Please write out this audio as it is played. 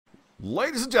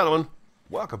Ladies and gentlemen,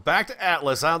 welcome back to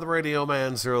Atlas. I'm the Radio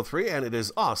Man 03, and it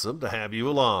is awesome to have you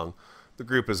along. The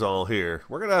group is all here.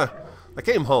 I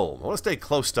came home. I want to stay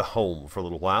close to home for a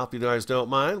little while. If you guys don't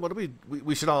mind,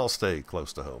 we should all stay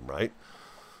close to home, right?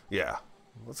 Yeah.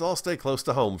 Let's all stay close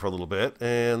to home for a little bit,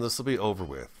 and this will be over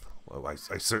with. Well,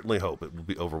 I certainly hope it will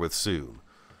be over with soon.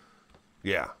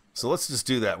 Yeah. So let's just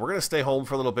do that. We're going to stay home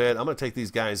for a little bit. I'm going to take these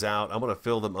guys out. I'm going to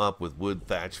fill them up with wood,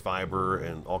 thatch, fiber,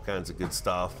 and all kinds of good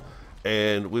stuff.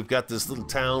 And we've got this little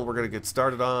town we're going to get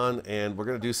started on, and we're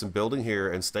going to do some building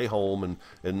here and stay home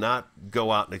and not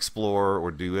go out and explore or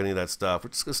do any of that stuff.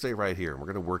 We're just going to stay right here, and we're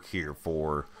going to work here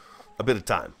for a bit of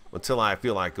time until I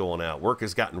feel like going out. Work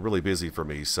has gotten really busy for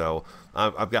me, so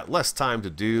I've got less time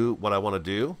to do what I want to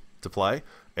do to play,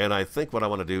 and I think what I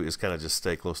want to do is kind of just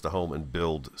stay close to home and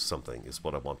build something is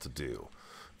what I want to do.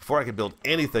 Before I can build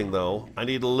anything, though, I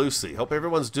need Lucy. Hope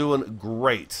everyone's doing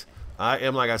great. I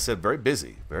am, like I said, very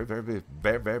busy. Very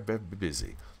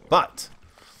busy. But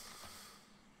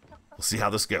we'll see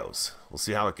how this goes. We'll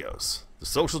see how it goes. The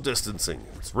social distancing,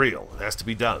 it's real. It has to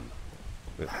be done.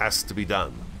 It has to be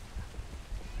done.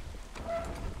 I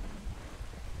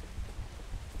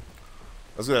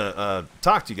was going to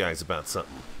talk to you guys about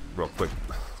something real quick.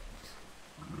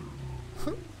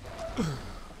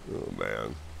 Oh,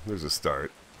 man. There's a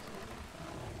start.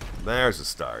 There's a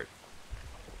start.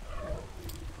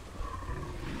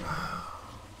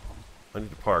 I need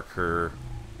to park her.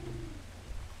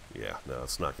 Yeah, no,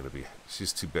 it's not going to be.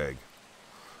 She's too big.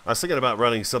 I was thinking about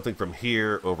running something from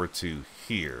here over to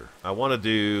here. I want to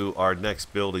do our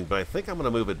next building, but I think I'm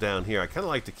going to move it down here. I kind of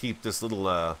like to keep this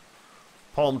little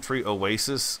palm tree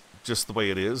oasis just the way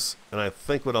it is. And I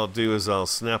think what I'll do is I'll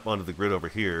snap onto the grid over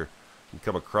here and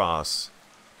come across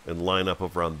and line up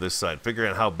over on this side. Figure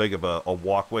out how big of a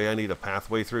walkway I need, a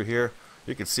pathway through here.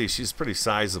 You can see she's pretty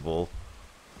sizable.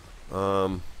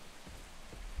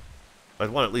 I'd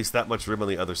want at least that much room on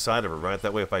the other side of her, right?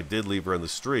 That way if I did leave her in the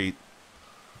street,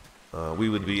 we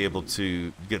would be able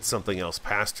to get something else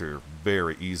past her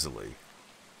very easily.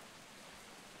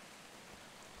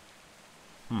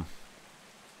 Here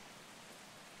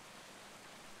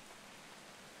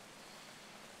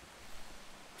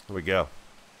we go.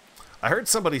 I heard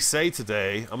somebody say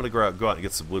today, I'm going to go out and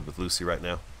get some wood with Lucy right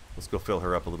now. Let's go fill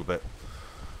her up a little bit.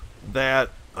 That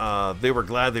they were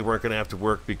glad they weren't going to have to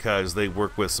work because they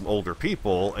work with some older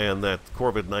people, and that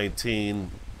COVID-19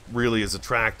 really is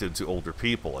attracted to older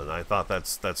people. And I thought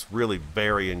that's really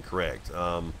very incorrect.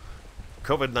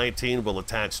 COVID-19 will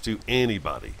attach to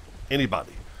anybody,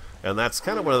 and that's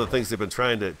kind of one of the things they've been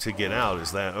trying to get out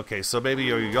is that, okay, so maybe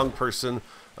you're a young person,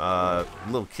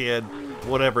 little kid,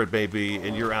 whatever it may be,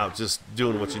 and you're out just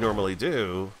doing what you normally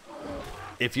do.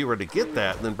 If you were to get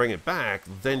that and then bring it back,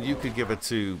 then you could give it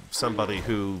to somebody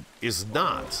who is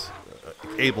not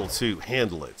able to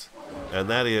handle it. And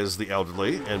that is the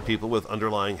elderly and people with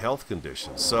underlying health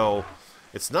conditions. So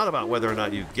it's not about whether or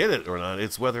not you get it or not.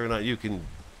 It's whether or not you can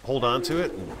hold on to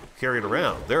it and carry it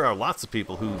around. There are lots of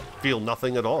people who feel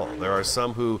nothing at all. There are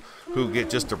some who get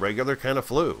just a regular kind of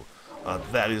flu.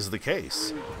 That is the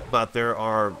case. But there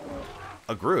are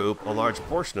a group, a large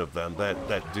portion of them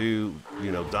that do,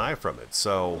 die from it.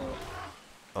 So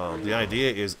the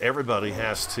idea is everybody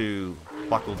has to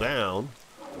buckle down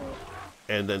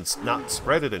and then not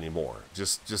spread it anymore.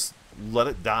 Just let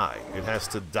it die. It has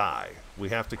to die. We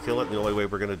have to kill it. And the only way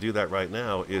we're going to do that right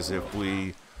now is if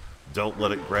we don't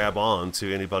let it grab on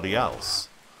to anybody else.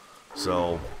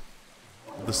 So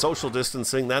the social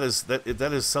distancing, that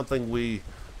is something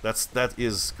that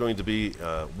is going to be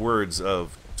words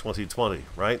of 2020,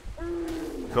 right?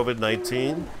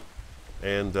 COVID-19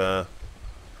 and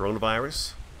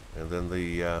coronavirus, and then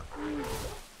the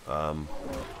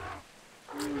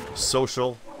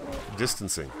social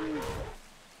distancing.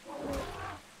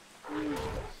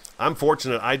 I'm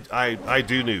fortunate. I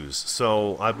do news,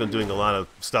 so I've been doing a lot of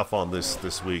stuff on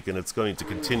this week, and it's going to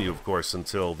continue, of course,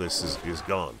 until this is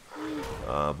gone.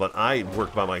 But I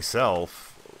work by myself.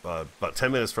 About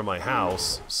 10 minutes from my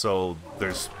house, so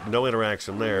there's no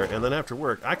interaction there. And then after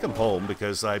work, I come home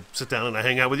because I sit down and I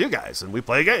hang out with you guys, and we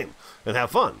play a game and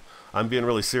have fun. I'm being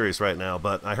really serious right now,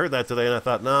 but I heard that today, and I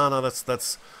thought, no,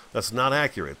 that's not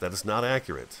accurate. That is not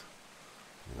accurate.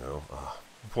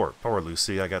 Poor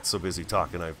Lucy. I got so busy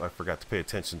talking, I forgot to pay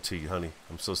attention to you, honey.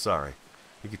 I'm so sorry.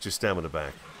 You get your stamina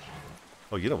back.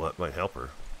 Oh, you know what might help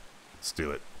her? Let's do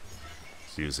it.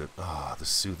 Let's use it. The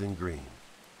soothing green.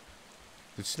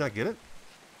 Did she not get it?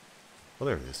 Well,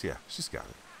 there it is. Yeah, she's got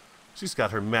it. She's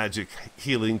got her magic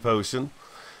healing potion.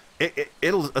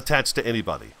 It'll attach to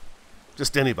anybody.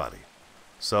 Just anybody.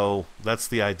 So that's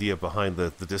the idea behind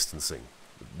the distancing.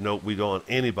 we don't want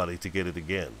anybody to get it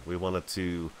again. We want it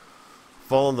to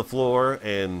fall on the floor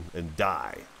and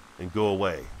die and go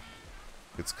away.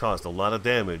 It's caused a lot of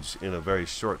damage in a very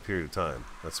short period of time.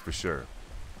 That's for sure.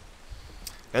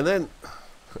 And then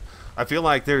I feel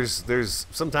like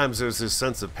sometimes there's this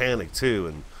sense of panic too,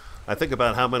 and I think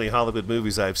about how many Hollywood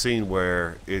movies I've seen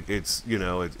where it's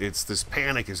this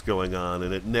panic is going on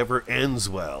and it never ends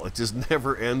well. It just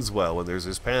never ends well when there's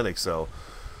this panic. So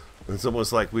it's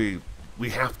almost like we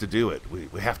have to do it.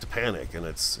 We have to panic, and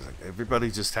it's like everybody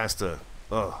just has to.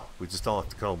 We just all have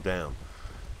to calm down.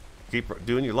 Keep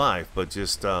doing your life, but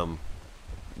just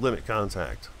limit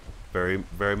contact. Very,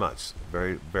 very much.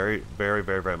 Very, very, very,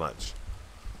 very, very much.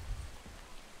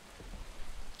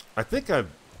 I think I've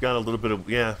got a little bit of,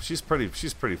 yeah, she's pretty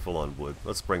full on wood.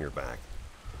 Let's bring her back.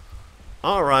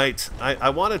 All right, I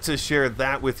wanted to share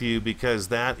that with you because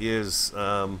that is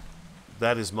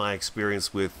my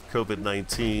experience with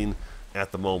COVID-19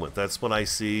 at the moment. That's what I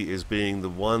see as being the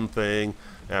one thing,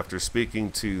 after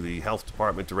speaking to the health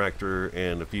department director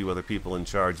and a few other people in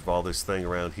charge of all this thing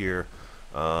around here,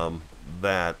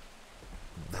 that's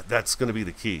going to be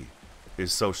the key,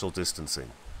 is social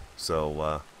distancing.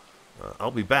 So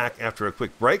I'll be back after a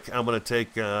quick break. I'm going to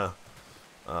take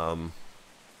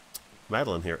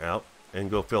Madeline here out and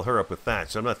go fill her up with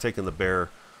thatch. I'm not taking the bear.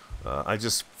 I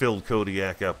just filled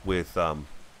Kodiak up with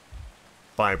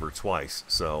fiber twice,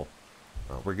 so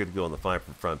we're good to go on the fiber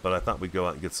front. But I thought we'd go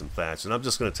out and get some thatch, and I'm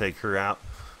just going to take her out,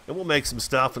 and we'll make some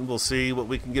stuff, and we'll see what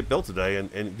we can get built today,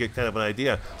 and get kind of an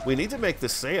idea. We need to make the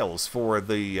sails for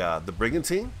the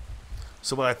brigantine.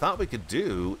 So what I thought we could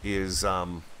do is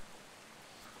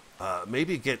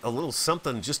maybe get a little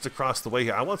something just across the way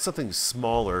here. I want something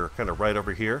smaller, kind of right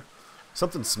over here.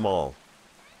 Something small.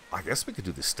 I guess we could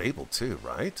do the stable too,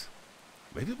 right?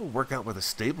 Maybe we'll work out where the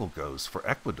stable goes for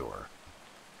Ecuador.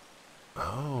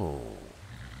 Oh.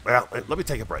 Well, let me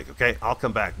take a break, okay? I'll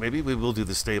come back. Maybe we will do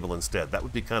the stable instead. That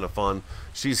would be kind of fun.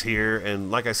 She's here,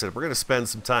 and like I said, we're going to spend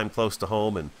some time close to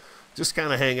home and just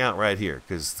kind of hang out right here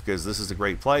because this is a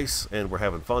great place, and we're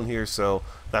having fun here, so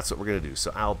that's what we're going to do.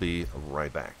 So I'll be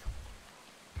right back.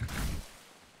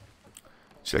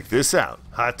 Check this out.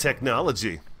 High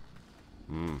technology.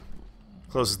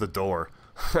 Closes the door.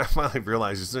 I finally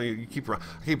realized I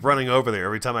keep running over there.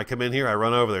 Every time I come in here, I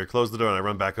run over there, close the door, and I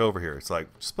run back over here. It's like,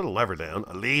 just put a lever down,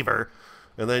 a lever,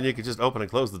 and then you can just open and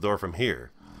close the door from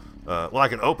here. Well, I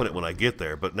can open it when I get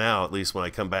there, but now, at least when I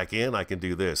come back in, I can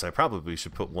do this. I probably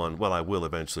should put one, well, I will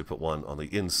eventually put one on the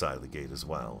inside of the gate as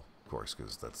well, of course,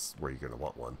 because that's where you're going to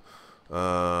want one.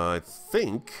 I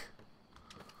think...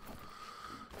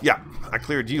 Yeah, I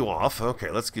cleared you off. Okay,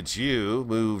 let's get you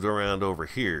moved around over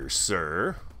here,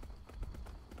 sir.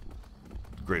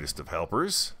 Greatest of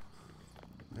helpers.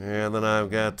 And then I've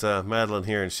got Madeline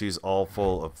here, and she's all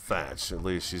full of thatch. At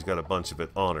least she's got a bunch of it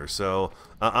on her. So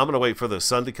I'm going to wait for the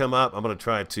sun to come up. I'm going to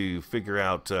try to figure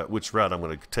out which route I'm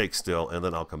going to take still, and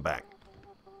then I'll come back.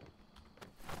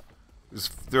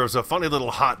 There's a funny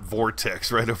little hot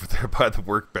vortex right over there by the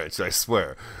workbench, I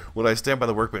swear. When I stand by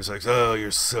the workbench, it's like, oh,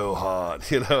 you're so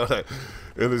hot, you know?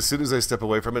 And as soon as I step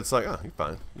away from it, it's like, oh, you're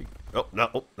fine. Oh,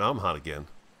 now I'm hot again.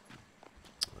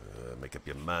 Make up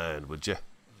your mind, would you?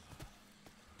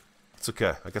 It's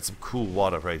okay. I got some cool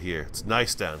water right here. It's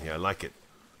nice down here. I like it.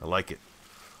 I like it.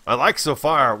 I like so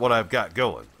far what I've got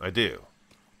going. I do.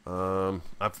 I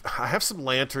have some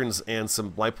lanterns and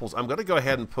some light poles. I'm going to go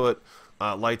ahead and put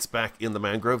lights back in the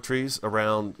mangrove trees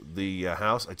around the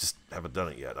house. I just haven't done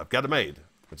it yet. I've got it made.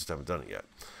 I just haven't done it yet.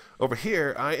 Over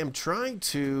here, I am trying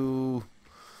to...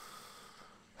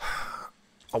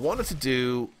 I wanted to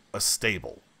do a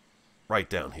stable right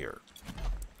down here.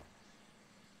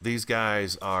 These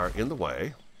guys are in the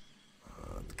way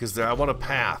because I want a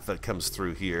path that comes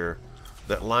through here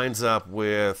that lines up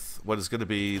with what is going to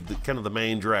be kind of the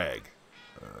main drag,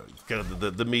 kind of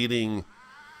the meeting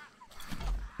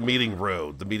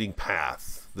road, the meeting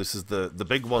path. This is the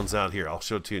big ones out here. I'll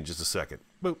show it to you in just a second.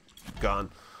 Boop,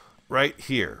 gone. Right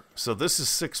here. So this is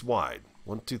 6 wide.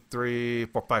 1, 2, 3,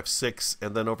 4, 5, 6,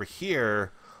 and then over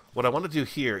here, what I want to do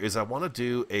here is I want to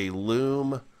do a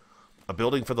loom. A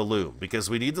building for the loom, because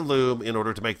we need the loom in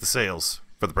order to make the sails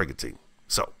for the brigantine.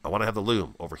 So I want to have the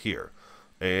loom over here.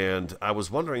 And I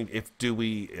was wondering, do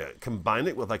we combine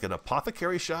it with like an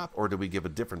apothecary shop, or do we give a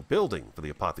different building for the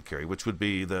apothecary, which would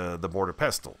be the mortar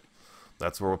pestle.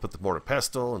 That's where we'll put the mortar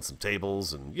pestle and some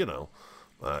tables, and you know,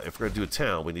 if we're going to do a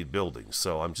town, we need buildings.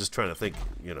 So I'm just trying to think,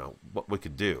 you know, what we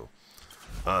could do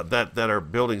that are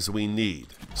buildings we need.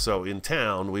 So in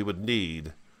town, we would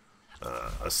need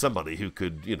somebody who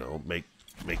could, you know,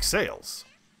 make sails,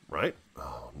 right?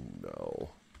 Oh no,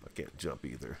 I can't jump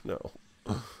either. No.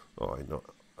 Oh, I know.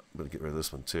 I'm going to get rid of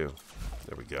this one too.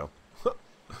 There we go.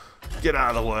 Get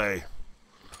out of the way.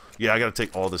 Yeah, I got to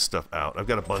take all this stuff out. I've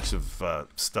got a bunch of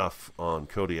stuff on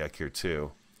Kodiak here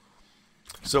too.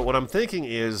 So what I'm thinking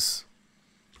is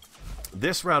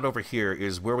this route over here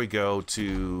is where we go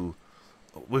to...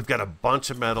 We've got a bunch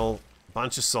of metal,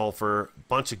 bunch of sulfur,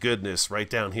 bunch of goodness right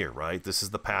down here, right? This is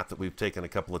the path that we've taken a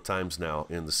couple of times now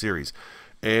in the series.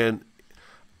 And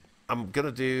I'm going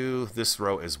to do this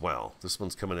row as well. This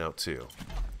one's coming out too.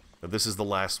 And this is the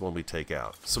last one we take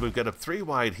out. So we've got a 3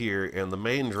 wide here, and the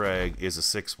main drag is a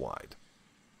 6 wide.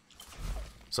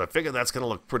 So I figure that's going to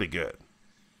look pretty good.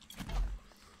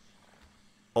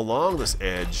 Along this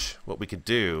edge, what we could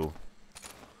do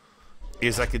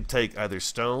is I could take either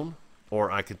stone or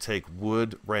I could take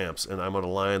wood ramps, and I'm going to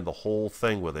line the whole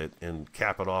thing with it and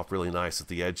cap it off really nice at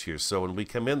the edge here. So when we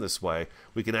come in this way,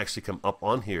 we can actually come up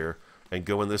on here and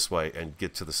go in this way and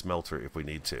get to the smelter if we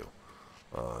need to.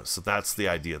 So that's the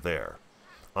idea there.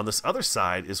 On this other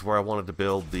side is where I wanted to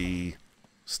build the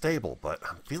stable, but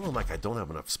I'm feeling like I don't have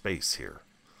enough space here.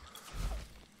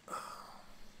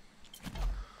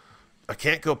 I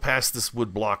can't go past this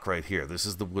wood block right here. This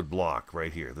is the wood block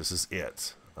right here. This is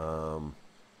it.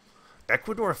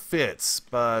 Ecuador fits,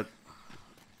 but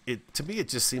to me it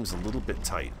just seems a little bit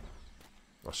tight.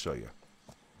 I'll show you.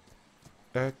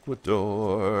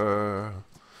 Ecuador.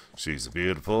 She's a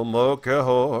beautiful mocha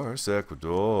horse,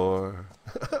 Ecuador.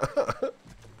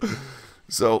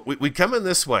 So we come in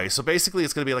this way. So basically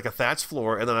it's going to be like a thatched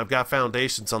floor, and then I've got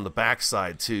foundations on the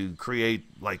backside to create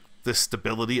like this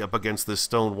stability up against this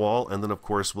stone wall. And then of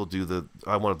course we'll do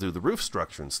I want to do the roof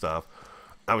structure and stuff.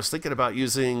 I was thinking about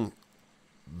using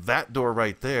that door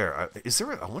right there. I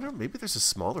wonder, maybe there's a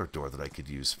smaller door that I could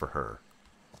use for her.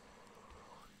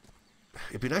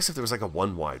 It'd be nice if there was like a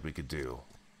 1 wide we could do.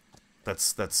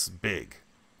 That's big.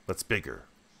 That's bigger.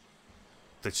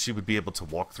 That she would be able to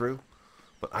walk through.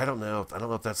 But I don't know. I don't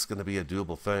know if that's going to be a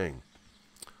doable thing.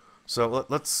 So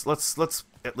let's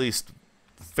at least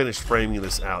finish framing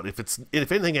this out.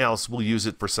 If anything else, we'll use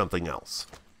it for something else.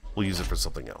 We'll use it for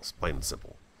something else. Plain and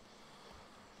simple.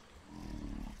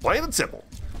 Plain and simple.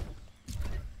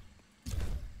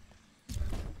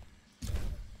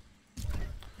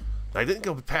 I didn't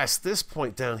go past this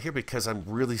point down here because I'm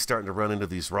really starting to run into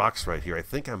these rocks right here. I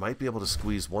think I might be able to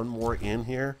squeeze one more in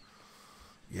here.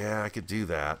 Yeah, I could do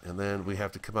that. And then we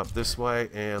have to come up this way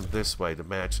and this way to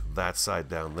match that side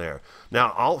down there.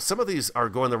 Now, some of these are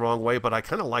going the wrong way, but I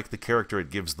kind of like the character it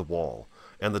gives the wall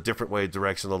and the different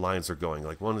direction the lines are going.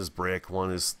 Like one is brick,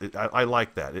 one is... I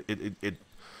like that.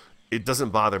 It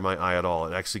doesn't bother my eye at all.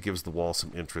 It actually gives the wall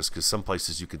some interest because some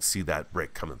places you can see that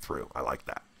brick coming through. I like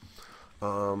that.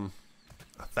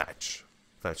 Thatch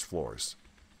floors.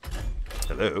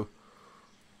 Hello.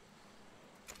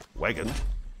 Wagon.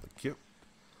 Thank you.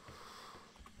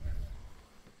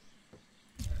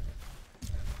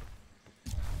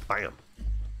 Bam.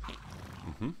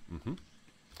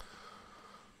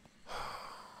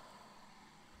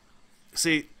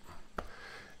 See,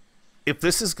 if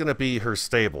this is going to be her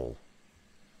stable,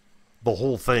 the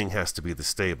whole thing has to be the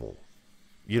stable.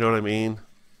 You know what I mean?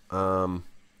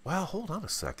 Well, hold on a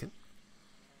second.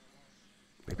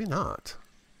 Maybe not.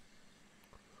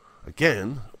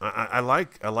 Again, I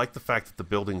like the fact that the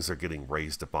buildings are getting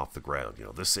raised up off the ground. You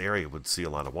know, this area would see a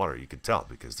lot of water. You could tell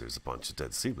because there's a bunch of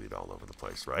dead seaweed all over the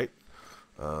place, right?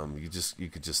 You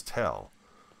could just tell.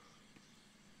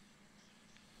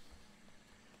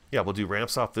 Yeah, we'll do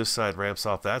ramps off this side, ramps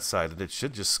off that side, and it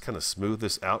should just kind of smooth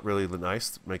this out really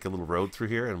nice. Make a little road through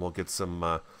here, and we'll get some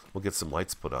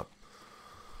lights put up.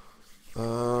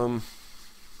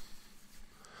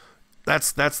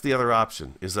 That's the other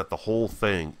option, is that the whole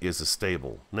thing is a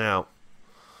stable. Now,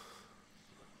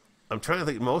 I'm trying to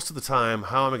think most of the time,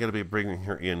 how am I going to be bringing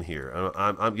her in here?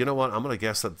 You know what? I'm going to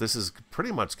guess that this is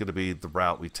pretty much going to be the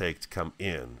route we take to come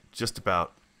in. Just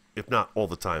about, if not all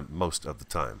the time, most of the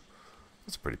time.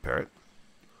 That's a pretty parrot.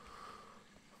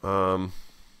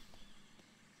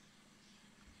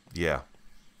 Yeah.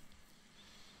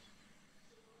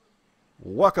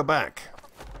 Welcome back.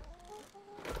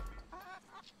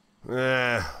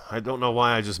 I don't know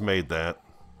why I just made that.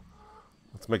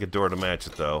 Let's make a door to match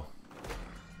it, though.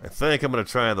 I think I'm going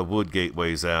to try the wood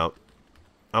gateways out.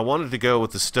 I wanted to go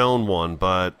with the stone one,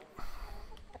 but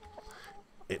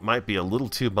it might be a little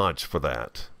too much for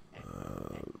that.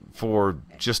 For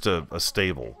just a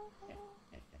stable.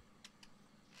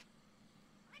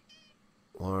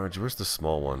 Large, where's the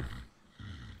small one?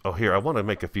 Oh, here, I want to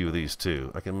make a few of these,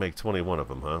 too. I can make 21 of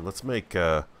them, huh? Let's make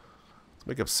up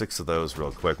 6 of those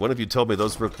real quick. One of you told me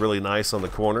those look really nice on the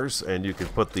corners, and you can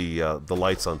put the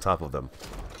lights on top of them.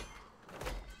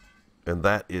 And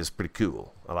that is pretty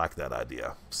cool. I like that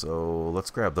idea. So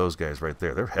let's grab those guys right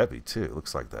there. They're heavy too.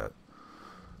 Looks like that.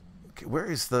 Okay,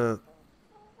 where is the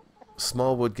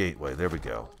Smallwood Gateway? There we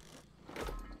go.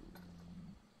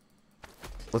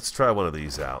 Let's try one of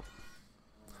these out.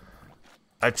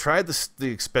 I tried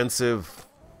the expensive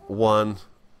one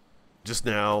just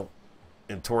now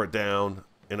and tore it down,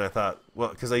 and I thought, well,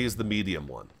 because I used the medium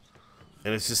one,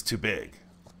 and it's just too big.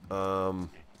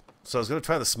 So I was going to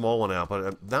try the small one out,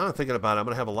 but now I'm thinking about it, I'm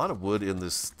going to have a lot of wood in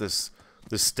this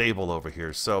stable over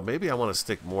here, so maybe I want to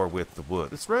stick more with the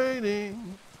wood. It's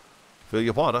raining. Fill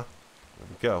your water. There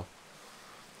we go.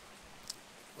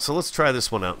 So let's try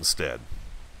this one out instead.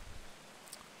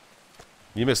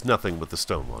 You missed nothing with the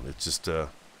stone one. It's just,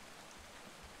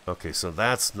 okay, so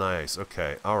that's nice.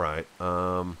 Okay, alright.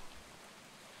 I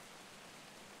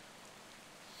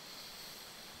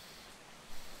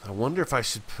wonder if I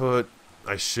should put...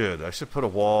 I should put a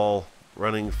wall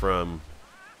running from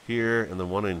here and then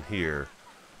one in here.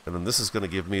 And then this is going to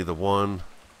give me the one...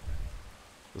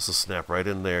 This will snap right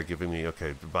in there, giving me,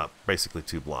 okay, about basically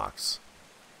 2 blocks.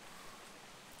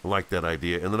 I like that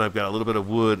idea. And then I've got a little bit of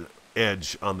wood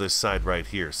edge on this side right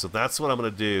here. So that's what I'm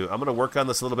going to do. I'm going to work on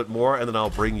this a little bit more, and then I'll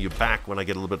bring you back when I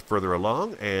get a little bit further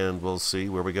along, and we'll see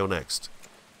where we go next.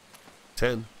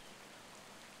 10.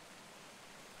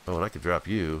 Oh, and I could drop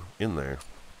you in there.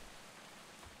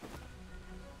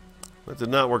 That did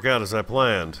not work out as I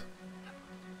planned.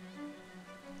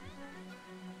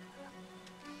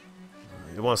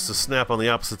 It wants to snap on the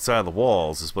opposite side of the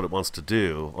walls is what it wants to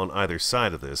do on either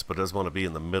side of this, but it doesn't want to be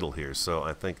in the middle here, so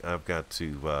I think I've got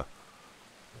to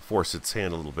force its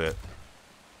hand a little bit.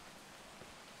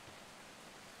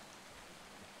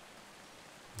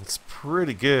 It's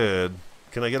pretty good.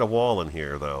 Can I get a wall in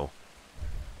here, though?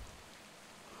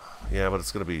 Yeah, but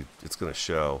it's gonna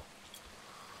show.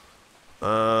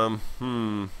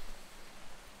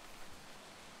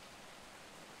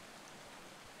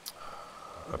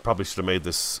 I probably should have made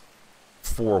this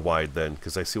 4 wide then,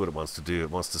 because I see what it wants to do. It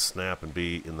wants to snap and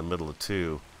be in the middle of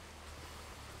 2.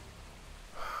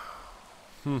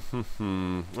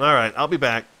 Alright, I'll be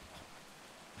back.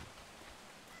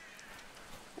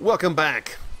 Welcome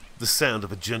back. The sound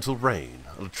of a gentle rain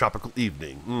on a tropical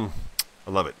evening.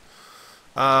 I love it.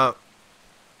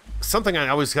 Something I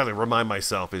always got to remind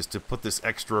myself is to put this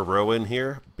extra row in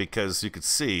here, because you could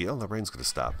see, oh, the rain's going to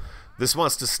stop. This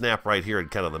wants to snap right here in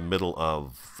kind of the middle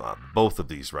of both of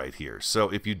these right here. So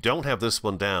if you don't have this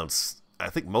one down, I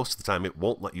think most of the time it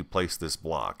won't let you place this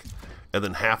block. And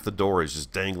then half the door is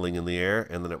just dangling in the air,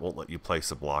 and then it won't let you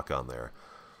place a block on there.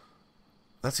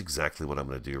 That's exactly what I'm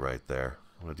going to do right there.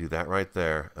 I'm going to do that right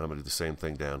there, and I'm going to do the same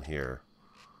thing down here.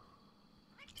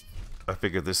 I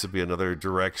figured this would be another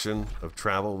direction of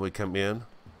travel when we come in.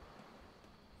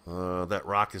 That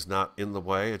rock is not in the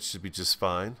way. It should be just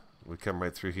fine. We come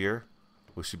right through here.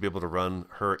 We should be able to run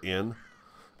her in.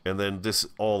 And then this,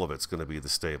 all of it's going to be the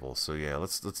stable. So yeah,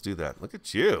 let's do that. Look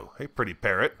at you. Hey, pretty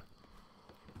parrot.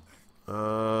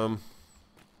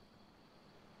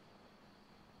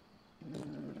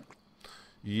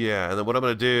 Yeah, and then what I'm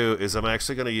going to do is I'm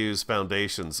actually going to use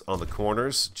foundations on the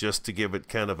corners just to give it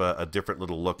kind of a different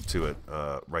little look to it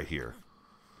right here.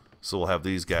 So we'll have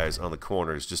these guys on the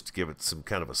corners just to give it some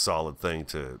kind of a solid thing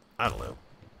to, I don't know,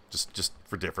 just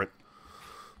for different.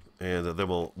 And then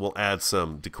we'll add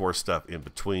some decor stuff in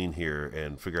between here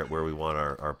and figure out where we want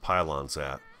our pylons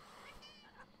at.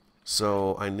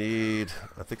 So I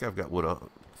think I've got wood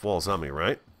walls on me,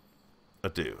 right? I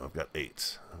do. I've got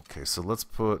 8. Okay, so let's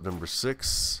put number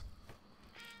 6.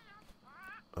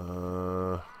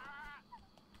 On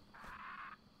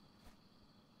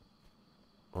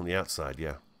the outside,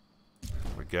 yeah. There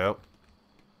we go.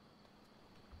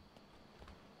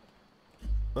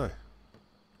 Hey.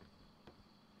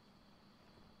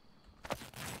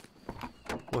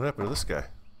 What happened to this guy?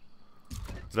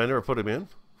 Did I never put him in?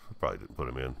 I probably didn't put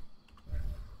him in.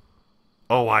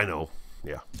 Oh, I know.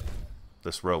 Yeah.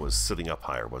 This row was sitting up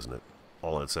higher, wasn't it?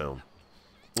 All on its own.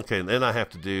 Okay, and then I have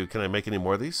to do... Can I make any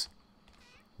more of these?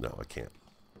 No, I can't.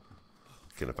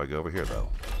 Can if I go over here, though.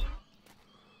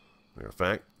 Matter of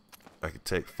fact, I could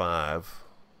take 5.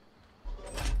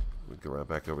 We go right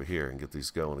back over here and get these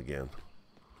going again.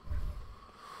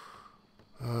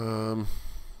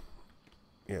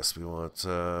 Yes, we want,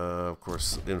 of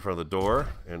course, in front of the door,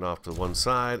 and off to one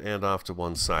side, and off to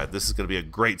one side. This is going to be a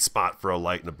great spot for a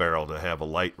light and a barrel, to have a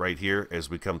light right here as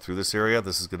we come through this area.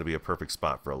 This is going to be a perfect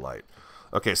spot for a light.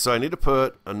 Okay, so I need to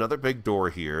put another big door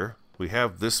here. We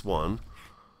have this one,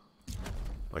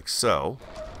 like so.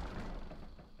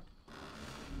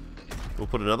 We'll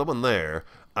put another one there.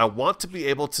 I want to be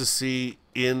able to see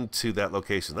into that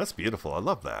location. That's beautiful. I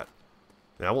love that.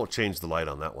 Yeah, I won't change the light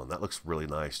on that one. That looks really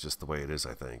nice just the way it is,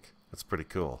 I think. That's pretty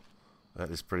cool. That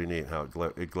is pretty neat how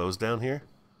it glows down here.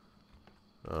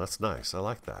 Oh, that's nice. I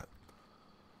like that.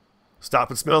 Stop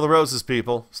and smell the roses,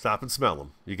 people. Stop and smell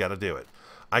them. You got to do it.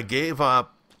 I gave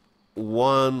up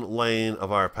one lane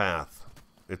of our path.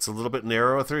 It's a little bit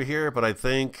narrower through here, but I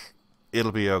think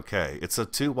it'll be okay. It's a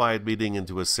 2 wide meeting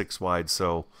into a 6 wide,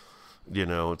 so, you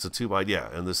know, it's a 2 wide, yeah,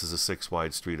 and this is a 6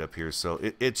 wide street up here, so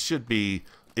it should be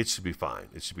fine.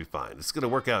 It should be fine. It's going to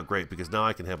work out great because now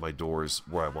I can have my doors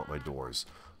where I want my doors.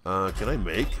 Can I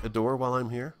make a door while I'm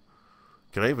here?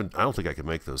 Can I even... I don't think I can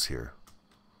make those here.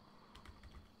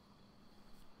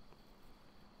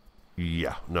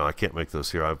 Yeah, no, I can't make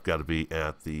those here. I've got to be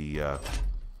at the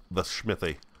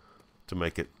smithy to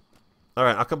make it. All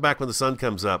right, I'll come back when the sun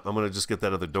comes up. I'm going to just get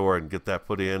that other door and get that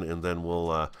put in, and then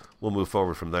we'll move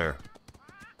forward from there.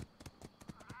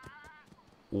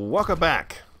 Welcome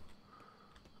back.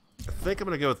 I think I'm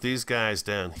going to go with these guys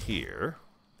down here.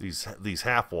 These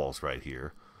half walls right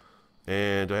here.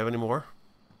 And do I have any more?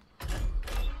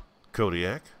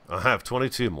 Kodiak. I have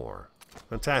 22 more.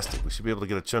 Fantastic. We should be able to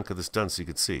get a chunk of this done so you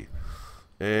can see.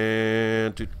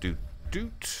 And doot.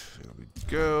 There we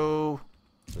go.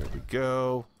 There we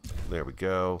go. There we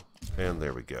go. And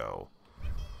there we go.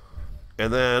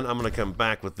 And then I'm going to come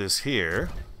back with this here.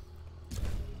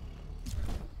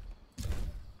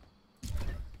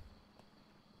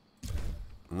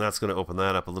 And that's going to open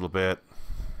that up a little bit.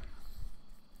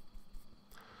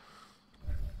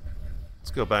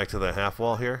 Let's go back to the half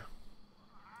wall here.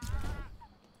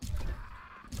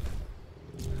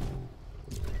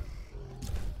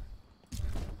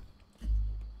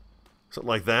 Something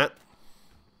like that.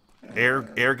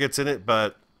 Air gets in it,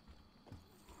 but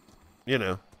you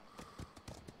know.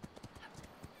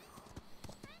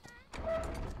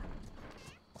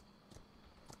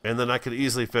 And then I could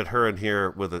easily fit her in here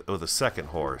with a second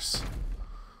horse.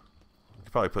 I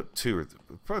could probably put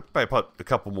probably put a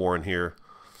couple more in here.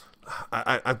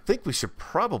 I think we should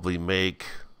probably make...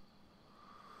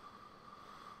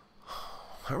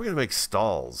 How are we gonna make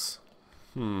stalls?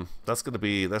 That's gonna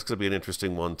be an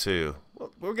interesting one too.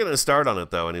 Well, we're getting a start on it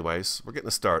though. Anyways, we're getting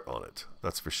a start on it.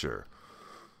 That's for sure.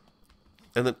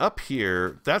 And then up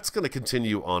here, that's going to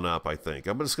continue on up, I think.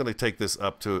 I'm just going to take this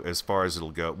up to as far as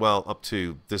it'll go. Well, up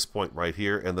to this point right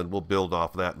here, and then we'll build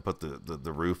off that and put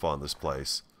the roof on this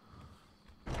place.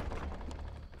 And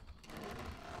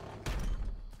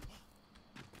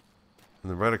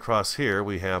then right across here,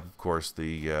 we have, of course,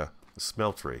 the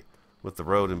smeltery with the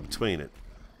road in between it.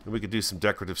 And we could do some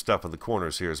decorative stuff in the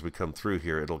corners here as we come through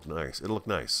here. It'll look nice. It'll look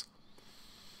nice.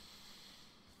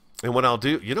 And what I'll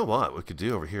do, you know what we could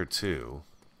do over here too?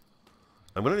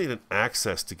 I'm going to need an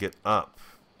access to get up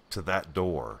to that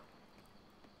door.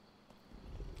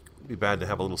 It'd be bad to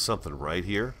have a little something right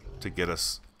here to get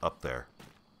us up there.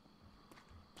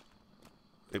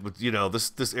 It would, you know,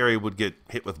 this area would get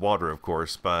hit with water, of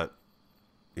course, but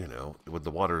you know, when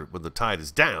the tide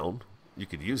is down, you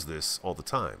could use this all the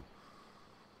time.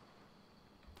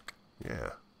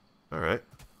 Yeah. All right.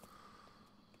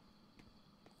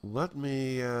 Let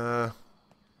me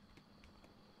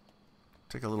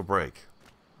take a little break.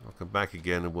 I'll come back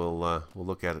again and we'll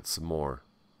look at it some more.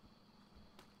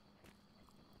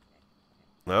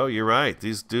 Oh, you're right.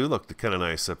 These do look kind of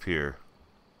nice up here.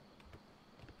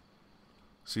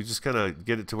 So you just kind of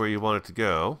get it to where you want it to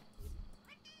go.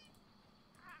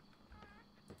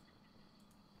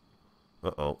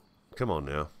 Uh-oh. Come on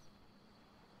now.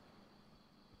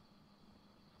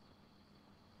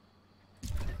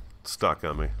 Stuck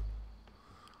on me.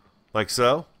 Like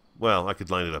so? Well, I could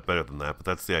line it up better than that, but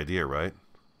that's the idea, right?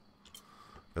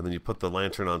 And then you put the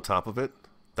lantern on top of it.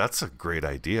 That's a great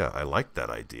idea. I like that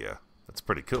idea. That's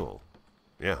pretty cool.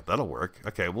 Yeah, that'll work.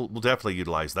 Okay, we'll definitely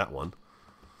utilize that one.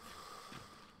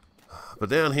 But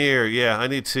down here, yeah, I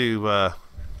need to well,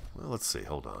 let's see.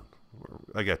 Hold on.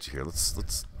 I got you here. Let's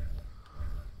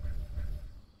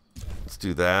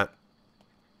do that.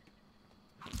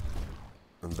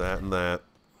 And that and that.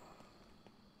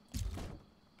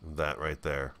 That right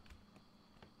there.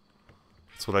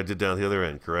 That's what I did down the other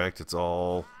end, correct? It's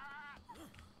all...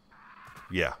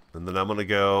 Yeah. And then I'm going to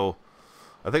go...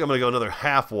 I think I'm going to go another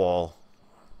half wall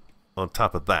on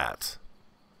top of that.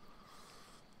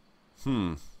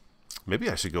 Maybe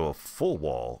I should go a full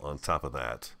wall on top of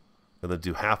that. And then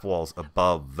do half walls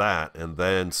above that and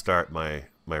then start my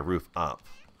roof up.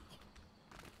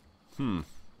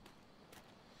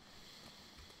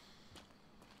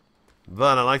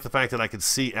 But I like the fact that I can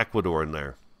see Ecuador in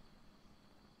there.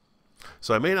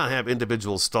 So I may not have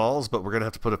individual stalls, but we're going to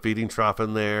have to put a feeding trough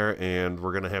in there, and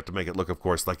we're going to have to make it look, of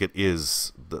course, like it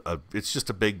is. It's just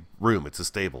a big room. It's a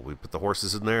stable. We put the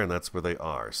horses in there, and that's where they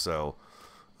are. So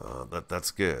that's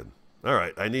good. All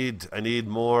right, I need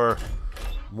more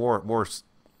walls.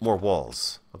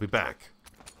 I'll be back.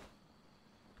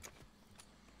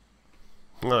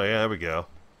 Oh yeah, there we go.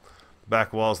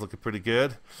 Back walls looking pretty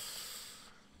good.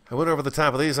 I went over the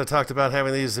top of these. I talked about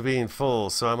having these being full,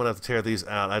 so I'm going to have to tear these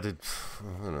out. I don't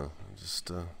know,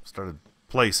 just started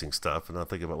placing stuff and not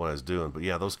thinking about what I was doing. But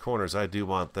yeah, those corners, I do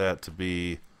want that to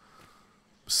be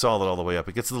solid all the way up.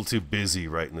 It gets a little too busy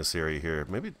right in this area here.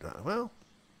 Maybe, well,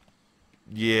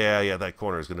 yeah, that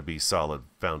corner is going to be solid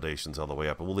foundations all the way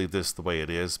up. And we'll leave this the way it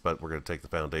is, but we're going to take the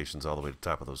foundations all the way to the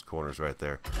top of those corners right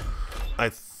there. I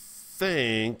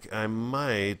think I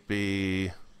might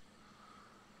be...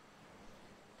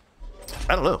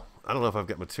 I don't know if I've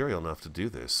got material enough to do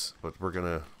this, but we're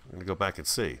gonna go back and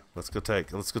see. Let's go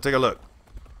take a look.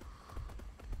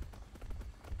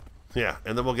 Yeah,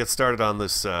 and then we'll get started on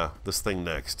this this thing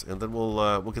next, and then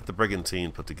we'll get the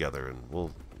brigantine put together,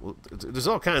 and there's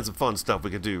all kinds of fun stuff we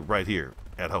could do right here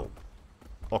at home.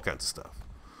 All kinds of stuff.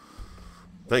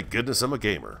 Thank goodness I'm a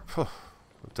gamer. I'll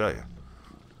tell you.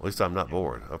 At least I'm not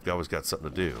bored. I've always got something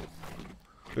to do.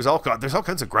 There's all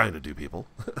kinds of grind to do, people.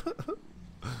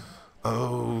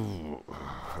 Oh,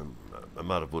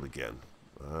 I'm out of wood again.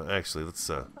 Actually,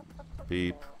 let's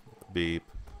beep, beep,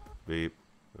 beep.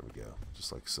 There we go,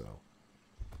 just like so.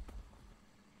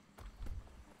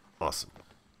 Awesome.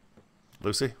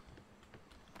 Lucy?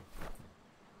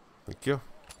 Thank you.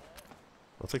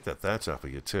 I'll take that thatch off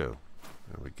of you, too.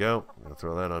 There we go. I'm going to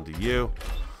throw that onto you.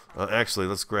 Actually,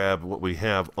 let's grab what we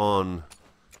have on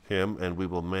him, and we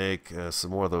will make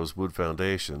some more of those wood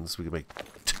foundations. We can make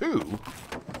 2.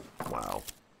 Wow.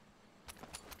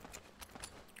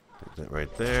 Take that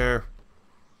right there.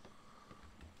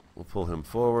 We'll pull him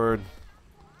forward.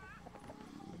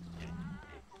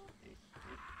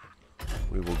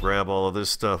 We will grab all of this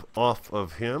stuff off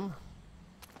of him.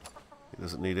 He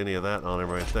doesn't need any of that on him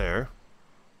right there.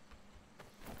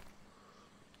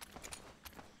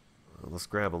 Let's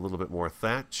grab a little bit more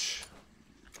thatch.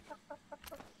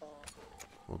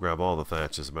 We'll grab all the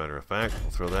thatch, as a matter of fact.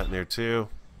 We'll throw that in there too.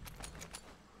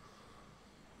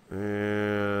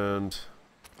 And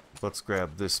let's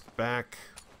grab this back.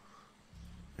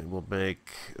 And we'll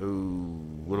make,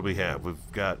 what do we have?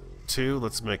 We've got 2.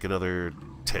 Let's make another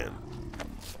 10.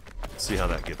 See how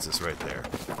that gets us right there.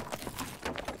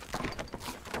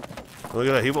 Look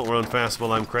at that. He won't run fast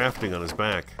while I'm crafting on his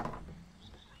back. I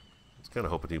was kind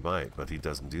of hoping he might, but he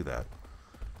doesn't do that.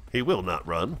 He will not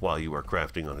run while you are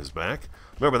crafting on his back.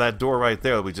 Remember, that door right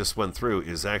there that we just went through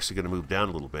is actually going to move down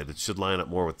a little bit. It should line up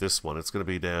more with this one. It's going to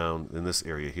be down in this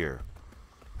area here.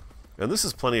 And this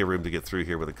is plenty of room to get through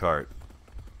here with a cart.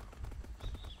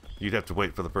 You'd have to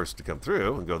wait for the person to come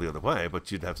through and go the other way,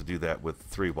 but you'd have to do that with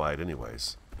 3 wide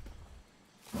anyways.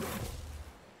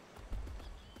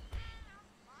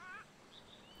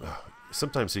 Oh,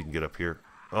 sometimes you can get up here.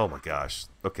 Oh my gosh.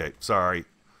 Okay, sorry.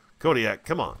 Kodiak,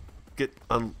 come on. Get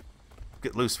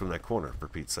loose from that corner, for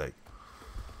Pete's sake.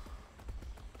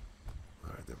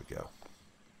 Alright, there we go.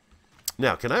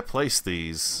 Now, can I place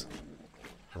these?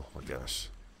 Oh my gosh.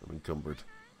 I'm encumbered.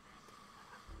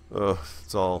 Oh,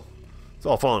 it's all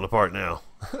falling apart now.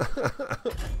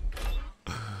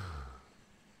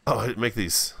 Oh, I didn't make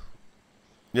these.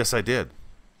 Yes, I did.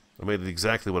 I made it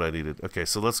exactly what I needed. Okay,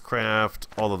 so let's craft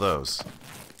all of those.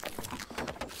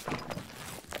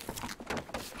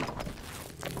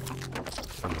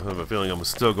 I have a feeling I'm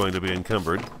still going to be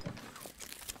encumbered.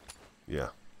 Yeah.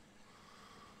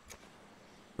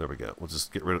 There we go. We'll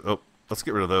just get rid of... Oh, let's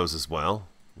get rid of those as well.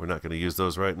 We're not going to use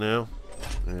those right now.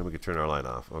 And we can turn our light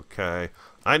off. Okay.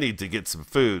 I need to get some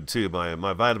food, too.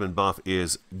 My vitamin buff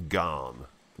is gone.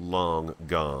 Long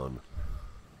gone.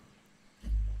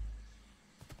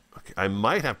 Okay. I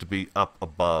might have to be up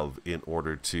above in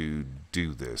order to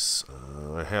do this.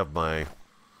 I have my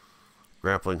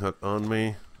grappling hook on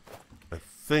me. I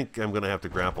think I'm going to have to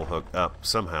grapple hook up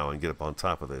somehow and get up on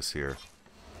top of this here.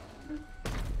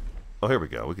 Oh, here we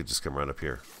go. We could just come right up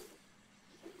here.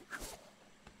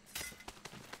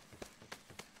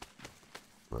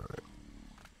 Alright.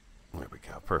 There we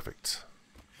go. Perfect.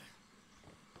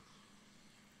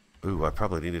 Ooh, I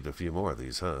probably needed a few more of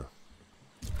these, huh?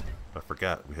 I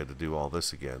forgot we had to do all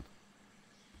this again.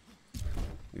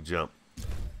 You jump.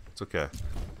 It's okay.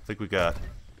 I think we got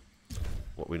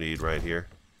what we need right here.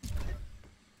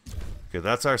 Okay,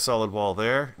 that's our solid wall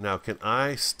there. Now, can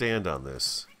I stand on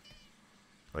this?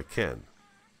 I can.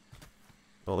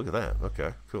 Oh, look at that.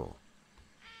 Okay, cool.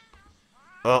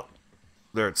 Oh,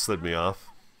 There, it slid me off.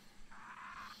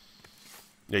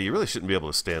 Yeah, you really shouldn't be able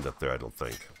to stand up there, I don't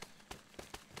think.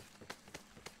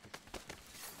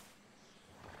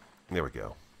 There we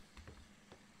go.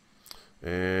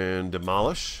 And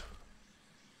demolish.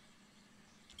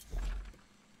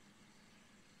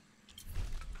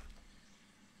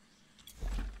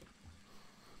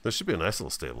 This should be a nice little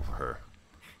stable for her.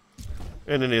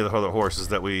 And any of the other horses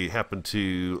that we happen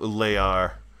to lay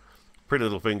our pretty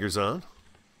little fingers on.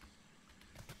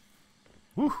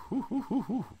 Woo, woo, woo, woo,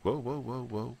 woo. Whoa, whoa, whoa,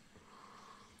 whoa.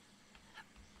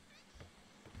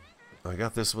 I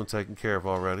got this one taken care of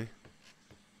already.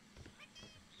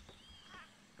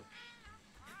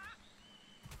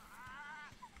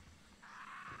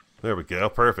 There we go.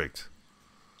 Perfect.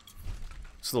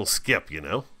 Just a little skip, you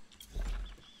know.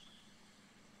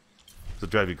 Does it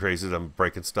drive you crazy that I'm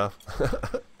breaking stuff?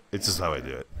 It's just how I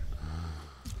do it.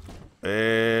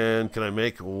 And can I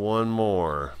make one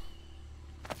more?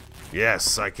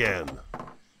 Yes, I can.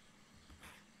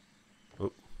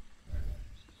 Oop.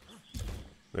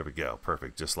 There we go.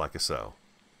 Perfect. Just like so.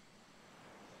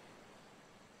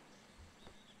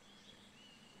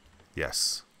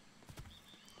 Yes.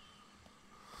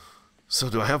 So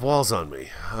do I have walls on me?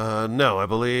 No, I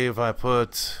believe I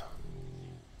put...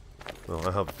 Well,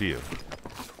 I have a few.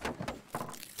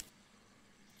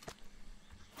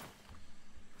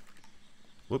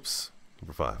 Whoops.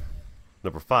 Number 5.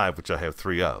 Number 5, which I have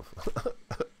 3 of.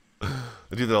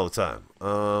 I do that all the time.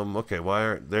 Okay,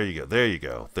 wire. There you go. There you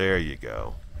go. There you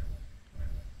go.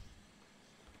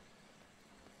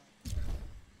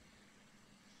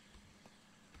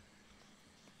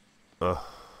 I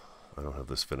don't have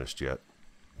this finished yet.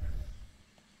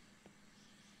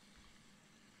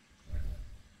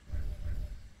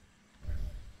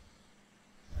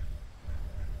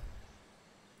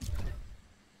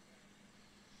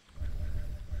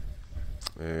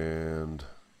 And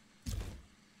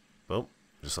boom,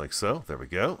 just like so. There we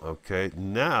go. Okay,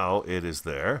 now it is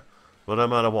there, but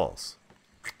I'm out of walls.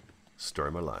 Story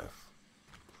of my life.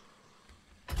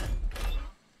 There's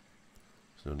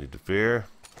no need to fear.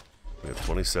 We have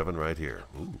 27 right here.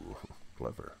 Ooh,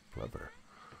 clever, clever.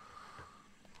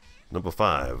 Number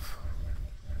 5.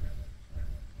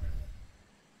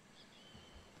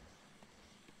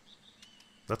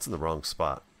 That's in the wrong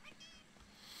spot.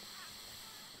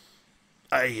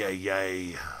 Ay, ay,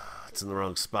 ay. It's in the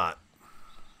wrong spot.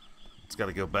 It's got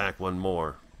to go back one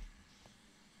more.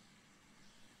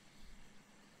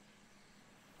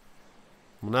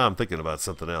 Well, now I'm thinking about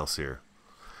something else here.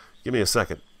 Give me a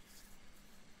second.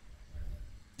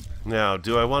 Now,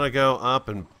 do I want to go up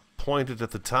and point it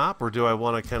at the top, or do I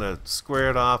want to kind of square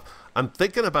it off? I'm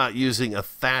thinking about using a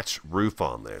thatch roof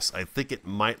on this. I think it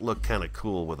might look kind of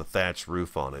cool with a thatch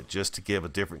roof on it, just to give a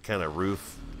different kind of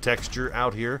roof texture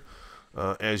out here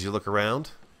as you look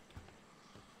around.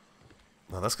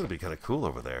 Well, that's going to be kind of cool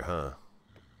over there, huh?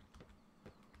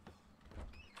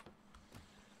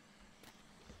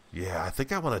 Yeah, I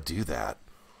think I want to do that.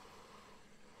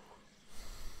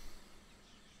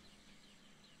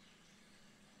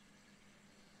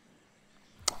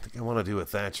 I think I want to do a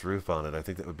thatch roof on it. I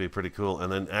think that would be pretty cool.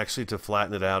 And then actually to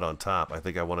flatten it out on top, I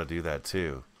think I want to do that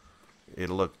too.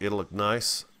 It'll look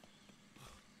nice.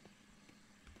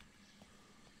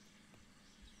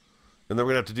 And then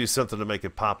we're going to have to do something to make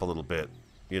it pop a little bit,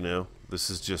 you know. This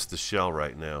is just the shell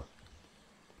right now.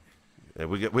 And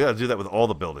we got to do that with all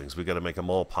the buildings. We got to make them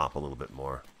all pop a little bit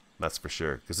more. That's for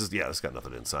sure. Because it's got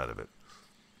nothing inside of it.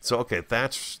 So okay,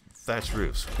 thatch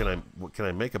roofs. Can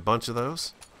I make a bunch of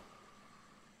those?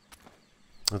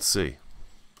 Let's see.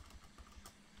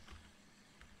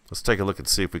 Let's take a look and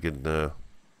see if we can... oh,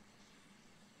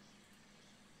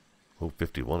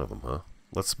 51 of them, huh?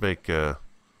 Let's make...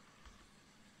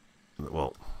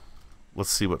 well, let's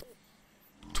see what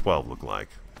 12 look like.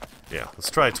 Yeah, let's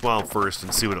try 12 first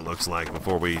and see what it looks like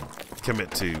before we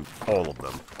commit to all of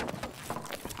them.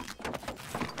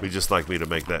 We just like me to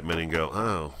make that many and go,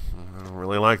 oh, I don't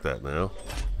really like that now.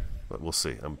 But we'll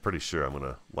see. I'm pretty sure I'm going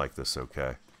to like this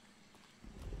okay.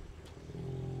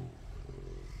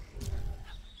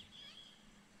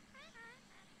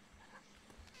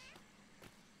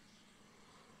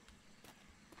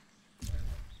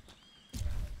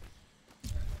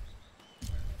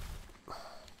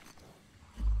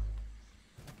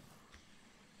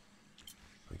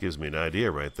 Gives me an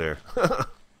idea right there.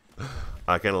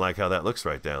 I kind of like how that looks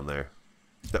right down there.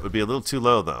 That would be a little too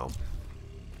low though.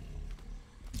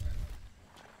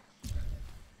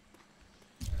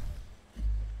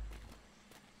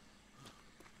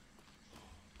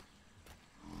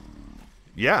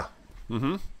 Yeah.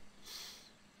 Mm-hmm.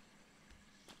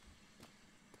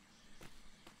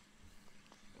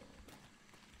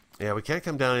 Yeah, we can't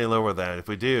come down any lower than that. If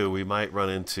we do, we might run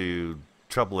into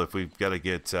trouble if we've got to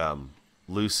get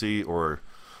Lucy or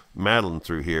Madeline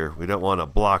through here. We don't want to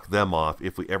block them off.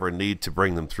 If we ever need to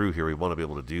bring them through here, we want to be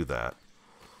able to do that.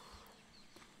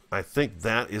 I think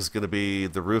that is going to be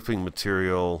the roofing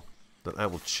material that I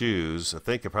will choose. I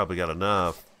think I probably got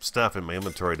enough stuff in my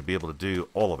inventory to be able to do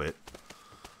all of it.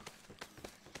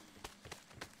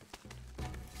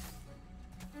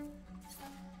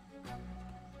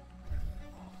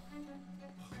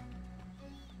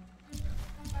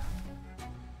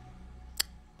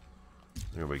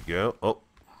 There we go. Oh.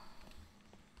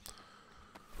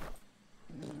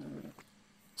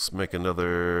 Let's make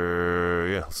another,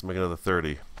 yeah, let's make another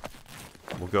 30.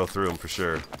 We'll go through them for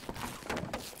sure.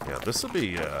 Yeah, this will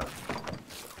be, oh,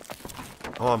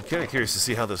 I'm kind of curious to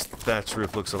see how this thatch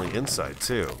roof looks on the inside,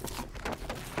 too.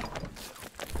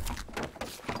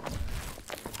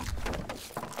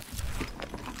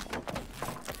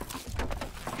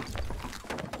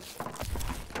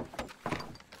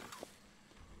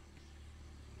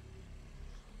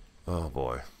 Oh,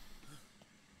 boy.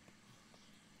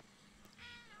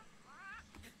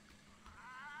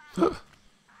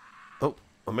 Oh,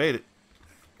 I made it.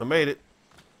 I made it.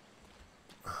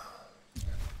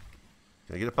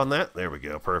 Can I get up on that? There we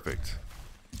go. Perfect.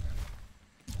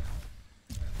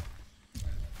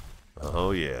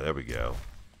 Oh, yeah. There we go.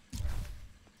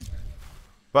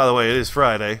 By the way, it is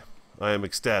Friday. I am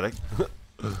ecstatic.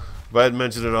 If I hadn't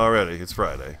mentioned it already, it's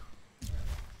Friday.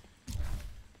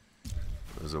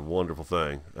 It was a wonderful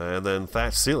thing. And then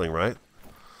thatch ceiling, right?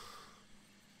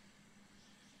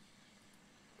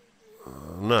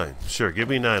 9. Sure, give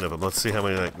me 9 of them. Let's see how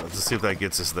many. Let's see if that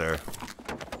gets us there.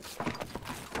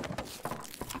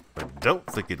 I don't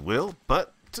think it will,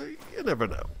 but you never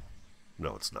know.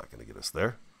 No, it's not going to get us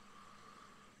there.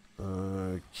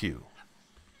 Q.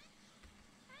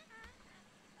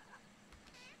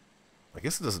 I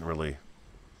guess it doesn't really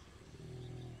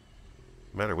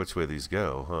matter which way these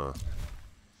go, huh?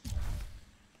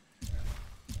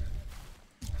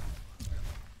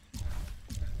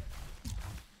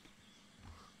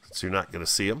 So you're not going to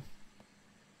see them.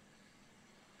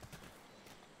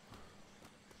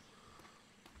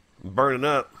 I'm burning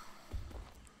up.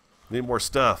 Need more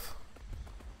stuff.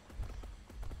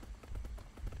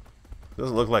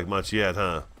 Doesn't look like much yet,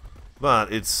 huh?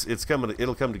 But it's coming.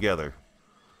 It'll come together.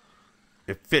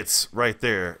 It fits right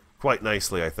there quite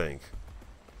nicely, I think.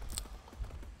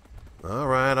 All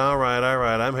right, all right, all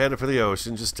right. I'm headed for the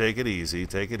ocean. Just take it easy.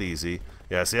 Take it easy.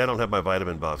 Yeah, see, I don't have my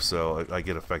vitamin buff, so I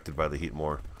get affected by the heat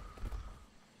more.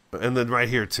 And then right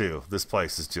here, too. This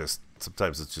place is just,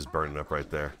 sometimes it's just burning up right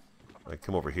there. I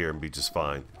come over here and be just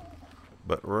fine.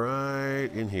 But right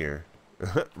in here,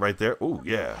 right there, ooh,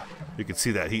 yeah. You can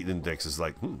see that heat index is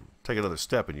like, take another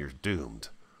step and you're doomed.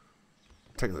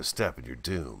 Take another step and you're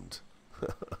doomed.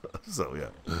 So, yeah.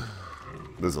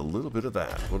 There's a little bit of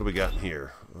that. What do we got in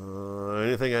here?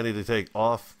 Anything I need to take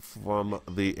off from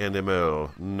the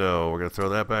NMO? No, we're going to throw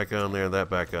that back on there, that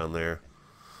back on there.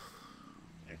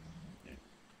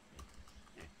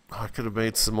 Oh, I could have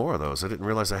made some more of those. I didn't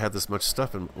realize I had this much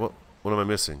stuff in... What am I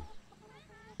missing?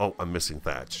 Oh, I'm missing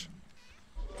thatch.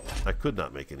 I could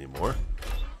not make any more.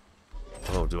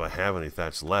 Oh, do I have any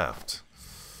thatch left?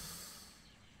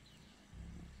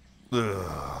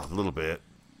 Ugh, a little bit.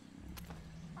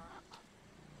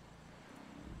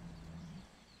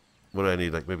 What do I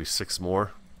need? Like maybe 6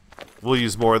 more? We'll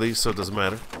use more of these, so it doesn't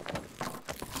matter.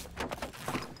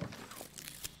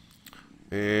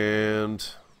 And...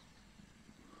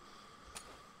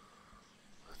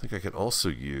 I think I can also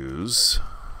use...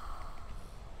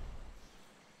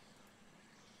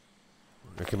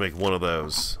 I can make one of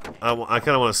those. I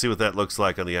kind of want to see what that looks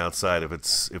like on the outside, if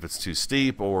it's too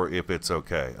steep or if it's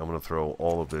okay. I'm going to throw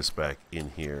all of this back in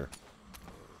here.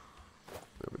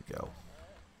 There we go.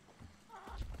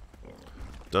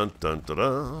 Dun dun dun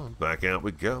dun. Back out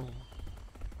we go.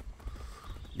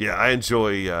 Yeah, I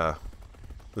enjoy...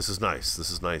 this is nice. This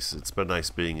is nice. It's been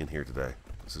nice being in here today.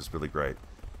 This is really great.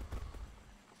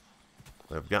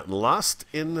 I've gotten lost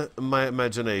in my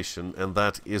imagination, and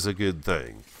that is a good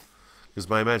thing. Because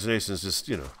my imagination is just,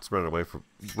 you know, it's running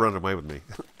away with me.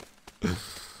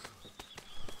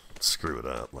 Screw it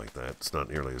up like that. It's not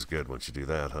nearly as good once you do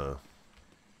that, huh?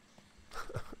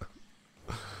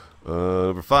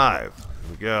 Number 5. Here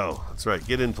we go. That's right.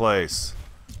 Get in place.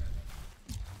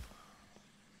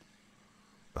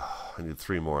 Oh, I need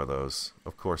 3 more of those.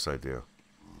 Of course I do.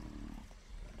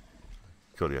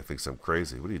 Cody, I think I'm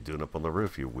crazy. What are you doing up on the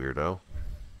roof, you weirdo?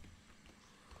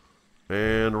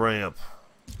 And ramp.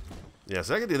 Yeah,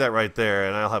 so I can do that right there,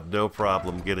 and I'll have no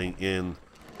problem getting in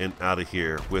and out of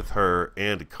here with her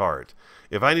and a cart.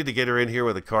 If I need to get her in here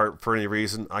with a cart for any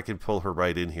reason, I can pull her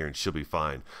right in here and she'll be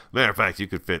fine. Matter of fact, you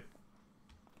could fit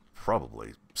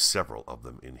probably several of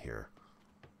them in here.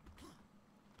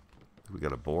 We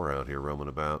got a boar out here roaming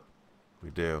about. We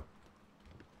do.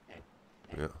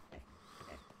 Yeah.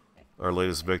 Our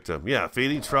latest victim. Yeah,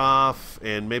 feeding trough,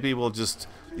 and maybe we'll just,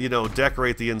 you know,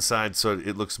 decorate the inside so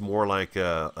it looks more like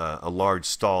a large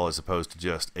stall as opposed to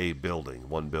just a building,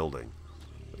 one building.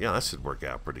 Yeah, that should work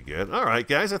out pretty good. All right,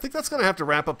 guys, I think that's going to have to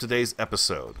wrap up today's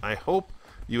episode. I hope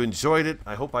you enjoyed it.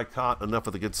 I hope I caught enough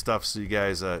of the good stuff so you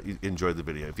guys enjoyed the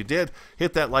video. If you did,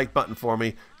 hit that like button for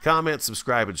me. Comment,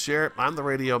 subscribe, and share it. I'm the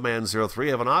Radio Man 03.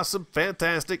 Have an awesome,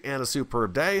 fantastic, and a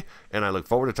superb day, and I look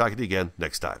forward to talking to you again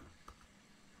next time.